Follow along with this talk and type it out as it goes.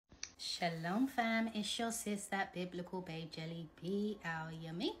Shalom fam, it's your sis, that biblical babe Jelly B.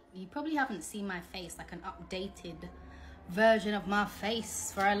 Yummy. You probably haven't seen my face, like an updated version of my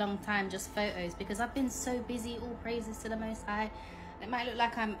face for a long time, just photos, because I've been so busy. All praises to the Most High. It might look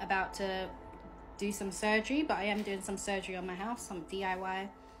like I'm about to do some surgery, but I am doing some surgery on my house, some DIY.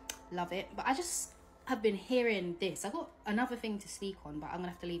 Love it. But I just have been hearing this. I got another thing to speak on, but I'm gonna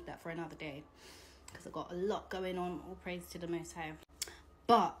have to leave that for another day because I've got a lot going on. All praise to the Most High.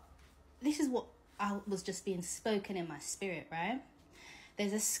 But this is what I was just being spoken in my spirit, right?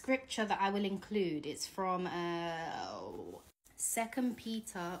 There's a scripture that I will include. It's from 2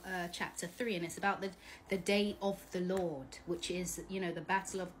 Peter chapter 3, and it's about the day of the Lord, which is, the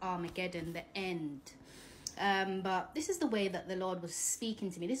battle of Armageddon, the end. But this is the way that the Lord was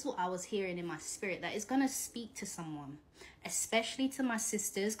speaking to me. This is what I was hearing in my spirit, that is going to speak to someone, especially to my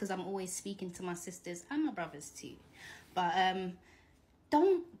sisters, because I'm always speaking to my sisters and my brothers too. But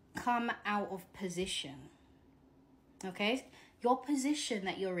don't come out of position. Okay, your position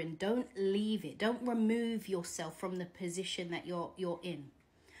that you're in, don't leave it. Don't remove yourself from the position that you're in,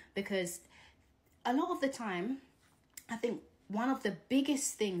 because a lot of the time, I think one of the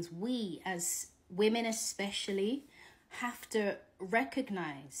biggest things we as women especially have to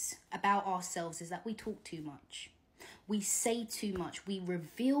recognize about ourselves is that we talk too much. We say too much. We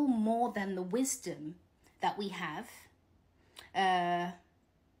reveal more than the wisdom that we have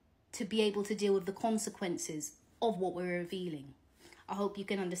to be able to deal with the consequences of what we're revealing. I hope you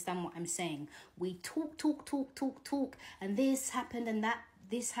can understand what I'm saying. We talk, and this happened and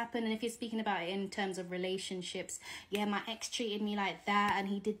this happened. And if you're speaking about it in terms of relationships, yeah, my ex treated me like that, and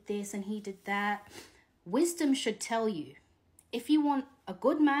he did this and he did that. Wisdom should tell you, if you want a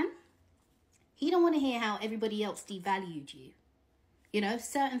good man, he don't want to hear how everybody else devalued you.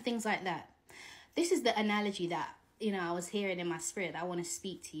 Certain things like that. This is the analogy that I was hearing in my spirit that I want to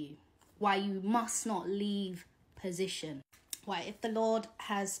speak to you. Why you must not leave position. Why, if the Lord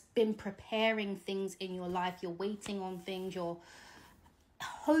has been preparing things in your life, you're waiting on things, you're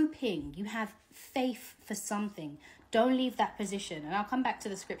hoping, you have faith for something, don't leave that position. And I'll come back to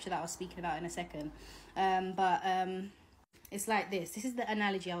the scripture that I was speaking about in a second. It's like this. This is the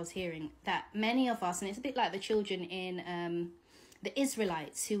analogy I was hearing, that many of us, and it's a bit like the children in the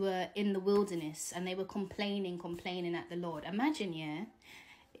Israelites who were in the wilderness, and they were complaining at the Lord. Imagine,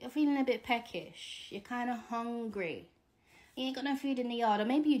 you're feeling a bit peckish. You're kind of hungry. You ain't got no food in the yard. Or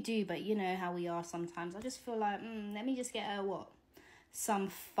maybe you do, but you know how we are sometimes. I just feel like, let me just get some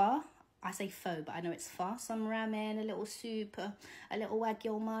pho. I say pho, but I know it's pho. Some ramen, a little soup, a little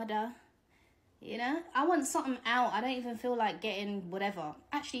wagyu mada. I want something out. I don't even feel like getting whatever.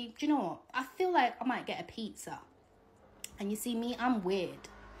 Actually, do you know what? I feel like I might get a pizza. And you see me, I'm weird.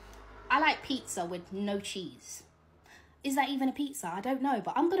 I like pizza with no cheese. Is that even a pizza? I don't know.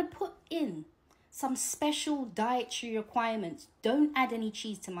 But I'm going to put in some special dietary requirements. Don't add any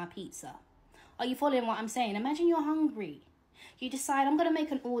cheese to my pizza. Are you following what I'm saying? Imagine you're hungry. You decide, I'm going to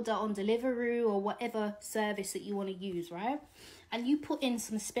make an order on Deliveroo or whatever service that you want to use, right? And you put in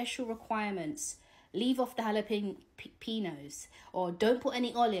some special requirements. Leave off the jalapenos, or don't put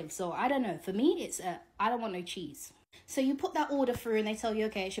any olives, or I don't know. For me, it's I don't want no cheese. So you put that order through and they tell you,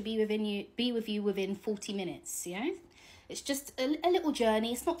 okay, it should be with you within 40 minutes, It's just a little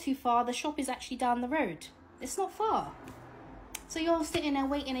journey. It's not too far. The shop is actually down the road. It's not far. So you're sitting there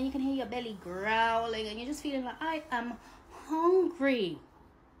waiting, and you can hear your belly growling, and you're just feeling like, I am hungry.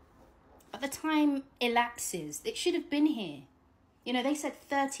 But the time elapses. It should have been here. They said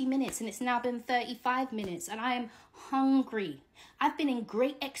 30 minutes, and it's now been 35 minutes, and I am hungry. I've been in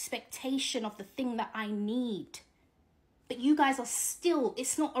great expectation of the thing that I need. But you guys are still,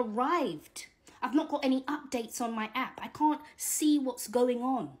 it's not arrived. I've not got any updates on my app. I can't see what's going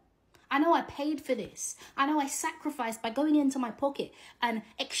on. I know I paid for this. I know I sacrificed by going into my pocket and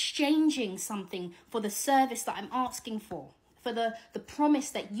exchanging something for the service that I'm asking for the promise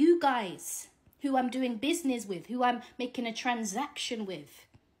that you guys, who I'm doing business with, who I'm making a transaction with,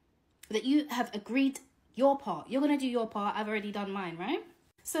 that you have agreed your part. You're going to do your part. I've already done mine, right?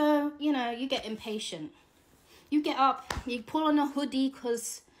 So, you get impatient. You get up, you pull on a hoodie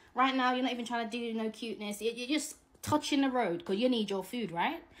because right now you're not even trying to do no cuteness. You're just touching the road because you need your food,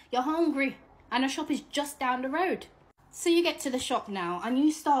 right? You're hungry and the shop is just down the road. So you get to the shop now and you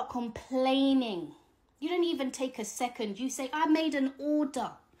start complaining. You don't even take a second. You say, I made an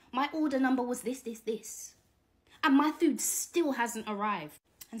order. My order number was this. And my food still hasn't arrived.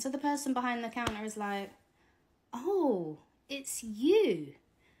 And so the person behind the counter is like, oh, it's you.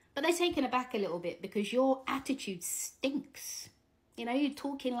 But they're taken aback a little bit because your attitude stinks. You're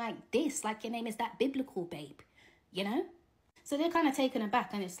talking like this, like your name is that biblical babe, So they're kind of taken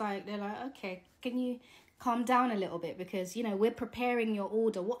aback, and it's like, they're like, okay, can you calm down a little bit? Because, you know, we're preparing your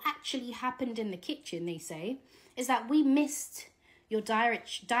order. What actually happened in the kitchen, they say, is that we missed your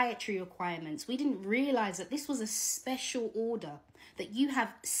dietary requirements. We didn't realize that this was a special order, that you have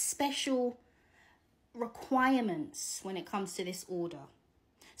special requirements when it comes to this order.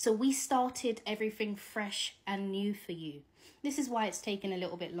 So we started everything fresh and new for you. This is why it's taken a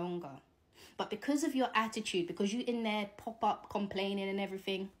little bit longer. But because of your attitude, because you in there pop up complaining and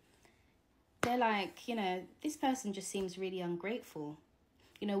everything, they're like, you know, this person just seems really ungrateful.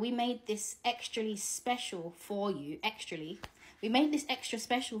 You know, we made this extra special for you. We made this extra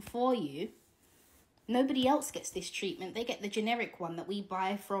special for you. Nobody else gets this treatment. They get the generic one that we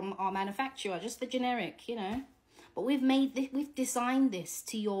buy from our manufacturer, just the generic, you know. But we've designed this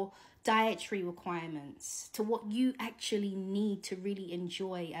to your dietary requirements, to what you actually need to really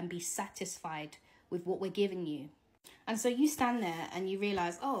enjoy and be satisfied with what we're giving you. And so you stand there and you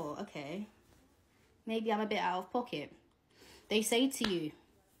realize, oh, okay, maybe I'm a bit out of pocket. They say to you,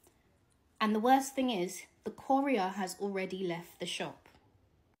 and the worst thing is, the courier has already left the shop.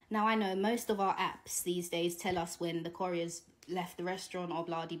 Now, I know most of our apps these days tell us when the courier's left the restaurant or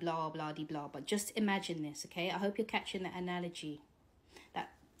blah-de-blah, blah-de-blah. But just imagine this, okay? I hope you're catching the analogy. That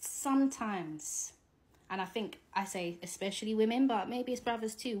sometimes, and I think I say especially women, but maybe it's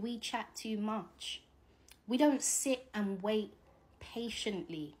brothers too, we chat too much. We don't sit and wait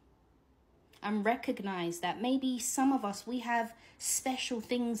patiently and recognize that maybe some of us, we have special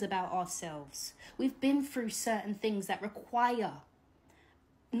things about ourselves. We've been through certain things that require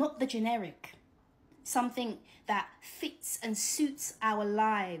not the generic, something that fits and suits our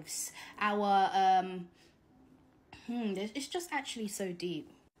lives, it's just actually so deep.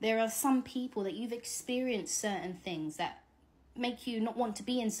 There are some people that you've experienced certain things that make you not want to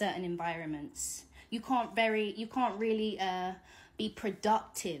be in certain environments. You can't really be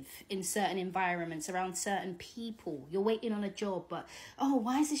productive in certain environments around certain people. You're waiting on a job, but oh,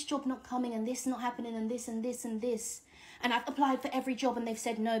 why is this job not coming and this not happening and this and this and this? And I've applied for every job and they've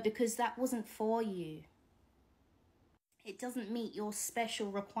said no because that wasn't for you. It doesn't meet your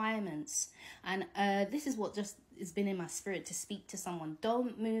special requirements. And this is what just has been in my spirit to speak to someone.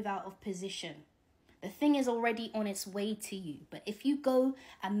 Don't move out of position. The thing is already on its way to you. But if you go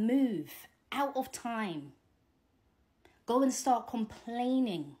and move out of time, go and start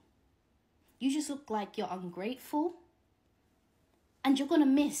complaining, you just look like you're ungrateful. And you're going to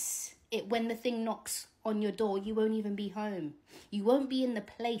miss it when the thing knocks on your door. You won't even be home. You won't be in the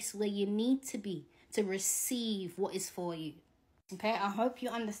place where you need to be to receive what is for you. Okay, I hope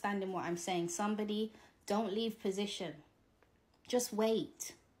you're understanding what I'm saying. Somebody, don't leave position. Just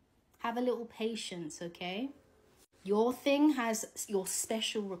wait. Have a little patience, okay? Your thing has your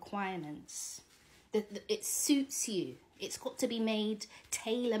special requirements. It suits you. It's got to be made,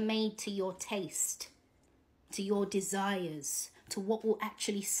 tailor-made to your taste, to your desires, to what will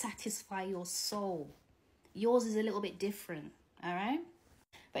actually satisfy your soul. Yours is a little bit different, all right?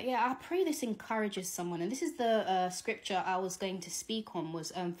 But yeah, I pray this encourages someone. And this is the scripture I was going to speak on,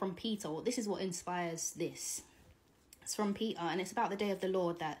 was from Peter. This is what inspires this. It's from Peter, and it's about the day of the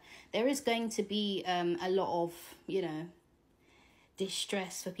Lord, that there is going to be a lot of, you know,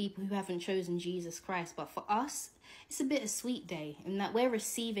 distress for people who haven't chosen Jesus Christ. But for us, it's a bittersweet day in that we're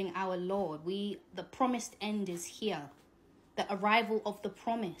receiving our Lord. The promised end is here. The arrival of the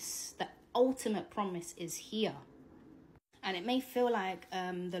promise, the ultimate promise, is here. And it may feel like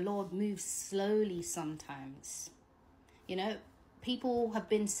the Lord moves slowly sometimes. You know, people have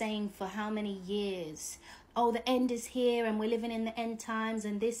been saying for how many years, oh, the end is here and we're living in the end times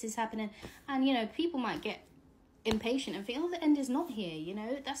and this is happening. And, you know, people might get impatient and think, oh, the end is not here. You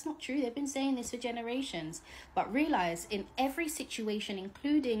know, that's not true. They've been saying this for generations. But realize in every situation,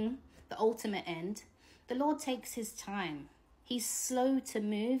 including the ultimate end, the Lord takes his time. He's slow to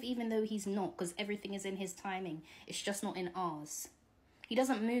move, even though he's not, because everything is in his timing. It's just not in ours. He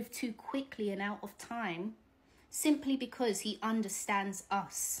doesn't move too quickly and out of time, simply because he understands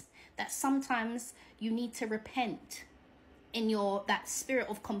us. That sometimes you need to repent in that spirit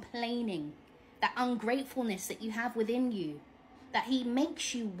of complaining, that ungratefulness that you have within you, that he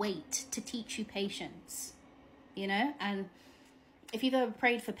makes you wait to teach you patience, you know? And if you've ever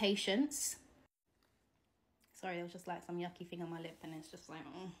prayed for patience, sorry, there was just like some yucky thing on my lip and it's just like,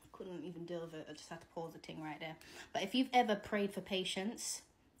 couldn't even deal with it. I just had to pause the thing right there. But if you've ever prayed for patience,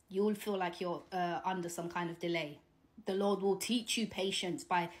 you will feel like you're under some kind of delay. The Lord will teach you patience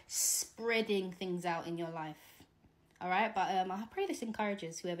by spreading things out in your life. All right, but I pray this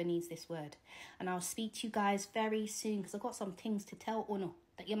encourages whoever needs this word. And I'll speak to you guys very soon because I've got some things to tell Uno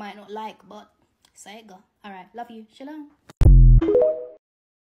that you might not like, but say it, go. All right, love you. Shalom.